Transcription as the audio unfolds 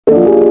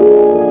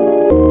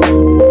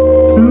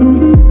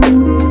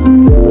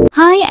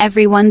Hi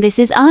everyone, this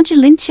is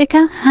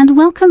ArgieLynhChika and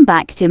welcome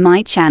back to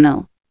my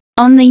channel.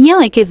 On the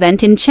YoyiC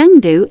event in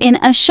Chengdu in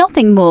a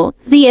shopping mall,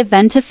 the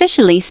event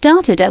officially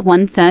started at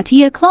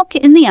 1:30 o'clock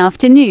in the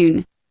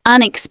afternoon.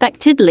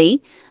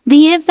 Unexpectedly,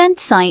 the event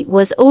site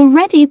was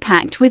already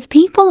packed with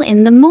people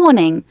in the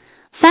morning.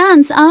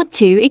 Fans are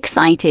too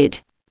excited.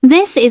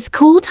 This is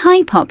called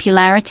high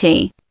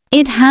popularity.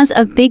 It has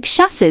a big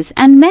chassis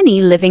and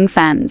many living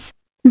fans.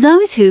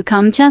 Those who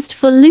come just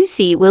for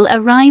Lucy will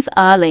arrive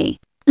early.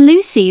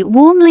 Lucy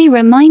warmly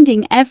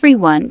reminding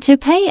everyone to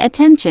pay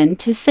attention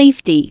to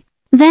safety.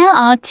 There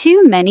are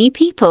too many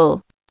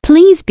people.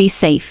 Please be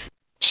safe.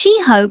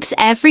 She hopes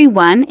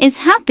everyone is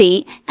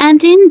happy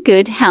and in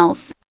good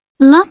health.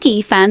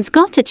 Lucky fans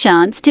got a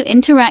chance to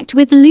interact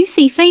with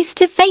Lucy face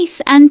to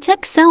face and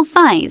took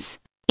selfies.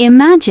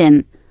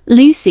 Imagine,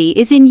 Lucy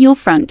is in your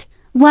front.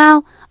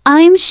 Wow,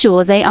 I'm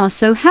sure they are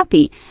so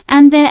happy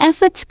and their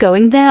efforts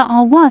going there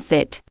are worth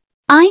it.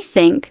 I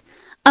think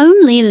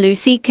only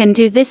Lucy can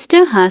do this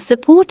to her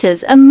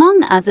supporters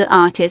among other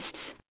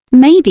artists.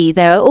 Maybe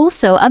there are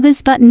also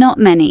others but not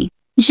many.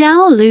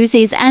 Zhao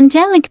Lusi's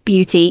angelic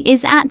beauty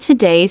is at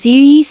today's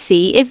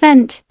YoyiC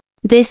event.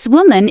 This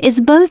woman is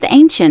both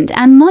ancient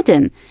and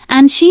modern,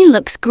 and she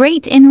looks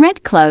great in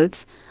red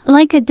clothes,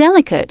 like a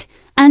delicate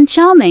and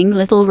charming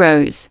little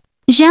rose.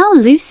 Zhao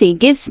Lusi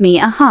gives me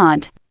a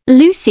heart.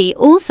 Lucy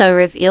also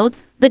revealed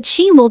that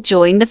she will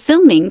join the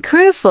filming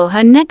crew for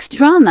her next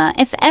drama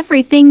if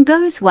everything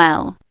goes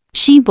well.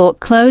 She bought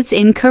clothes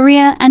in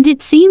Korea and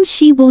it seems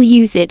she will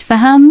use it for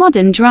her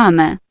modern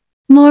drama.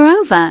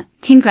 Moreover,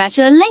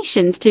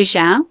 congratulations to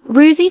Zhao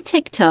Lusi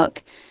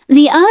TikTok,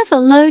 the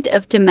overload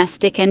of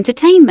domestic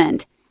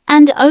entertainment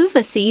and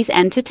overseas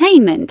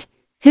entertainment,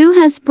 who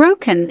has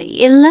broken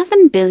the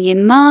 11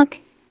 billion mark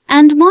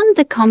and won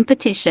the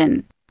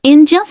competition.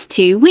 In just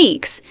 2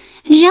 weeks,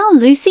 Zhao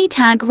Lusi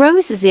tag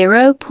rose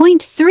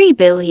 0.3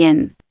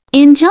 billion.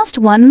 In just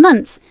 1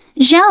 month,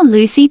 Zhao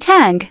Lusi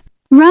tag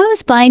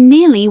rose by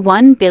nearly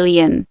 1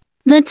 billion.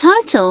 The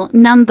total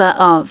number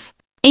of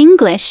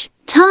English,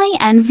 Thai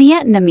and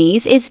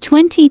Vietnamese is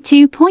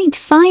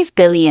 22.5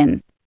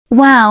 billion.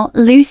 Wow,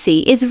 Lucy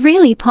is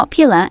really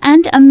popular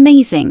and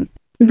amazing.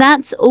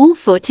 That's all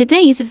for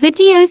today's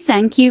video.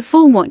 Thank you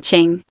for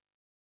watching.